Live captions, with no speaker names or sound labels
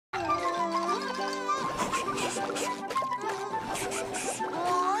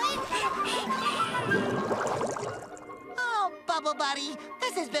Bubble Buddy.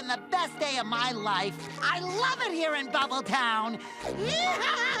 This has been the best day of my life. I love it here in Bubble Town.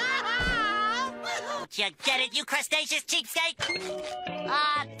 Don't you get it, you crustaceous cheapskate?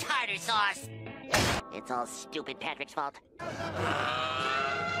 Ah, tartar sauce. It's all stupid Patrick's fault.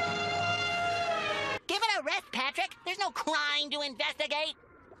 Give it a rest, Patrick. There's no crime to investigate.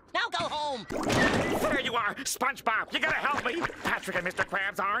 Now go home. There you are, SpongeBob. You gotta help me. Patrick and Mr.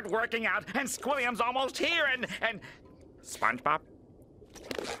 Krabs aren't working out, and Squilliam's almost here, and SpongeBob?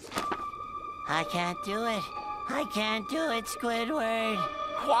 I can't do it. I can't do it, Squidward.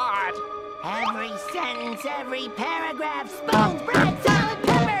 What? Every sentence, every paragraph, spoons, bread, salad,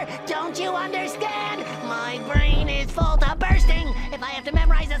 pepper. Don't you understand? My brain is full to bursting. If I have to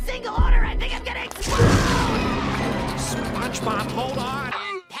memorize a single order, I think I'm gonna explode. SpongeBob, hold on.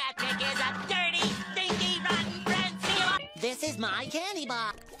 Patrick is a dirty, stinky, rotten bread seal. This is my candy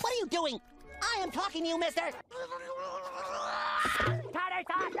bar. What are you doing? I am talking to you, mister.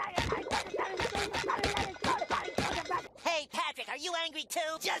 Hey, Patrick, are you angry too?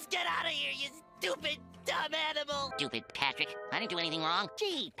 Just get out of here, you stupid, dumb animal. Stupid Patrick. I didn't do anything wrong.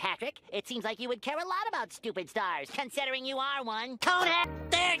 Gee, Patrick, it seems like you would care a lot about stupid stars, considering you are one. Conehead,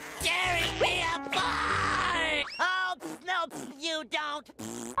 they're tearing me apart! Oh, no, you don't.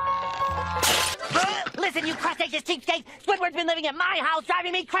 Listen, you crustaceous cheapskate! Squidward's been living at my house,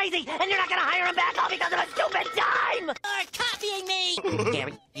 driving me crazy, and you're not gonna hire him back all because of a stupid dime! You're copying me!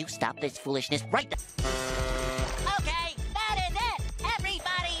 Gary, you stop this foolishness right now. Okay, that is it!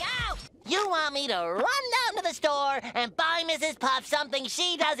 Everybody out! You want me to run down to the store and buy Mrs. Puff something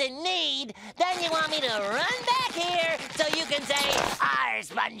she doesn't need, then you want me to run back here so you can say, "Arr,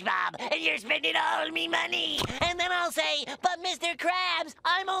 SpongeBob, and you're spending all me money." And then I'll say, "But Mr. Krabs,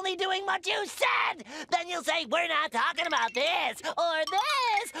 I'm only doing what you said." Then you'll say, "We're not talking about this or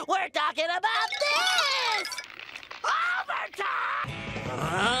this, we're talking about this." Overtime!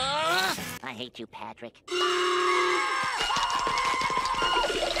 I hate you, Patrick.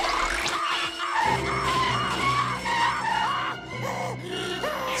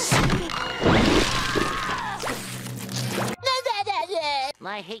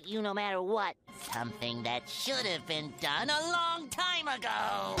 I hate you no matter what. Something that should have been done a long time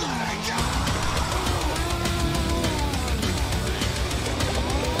ago.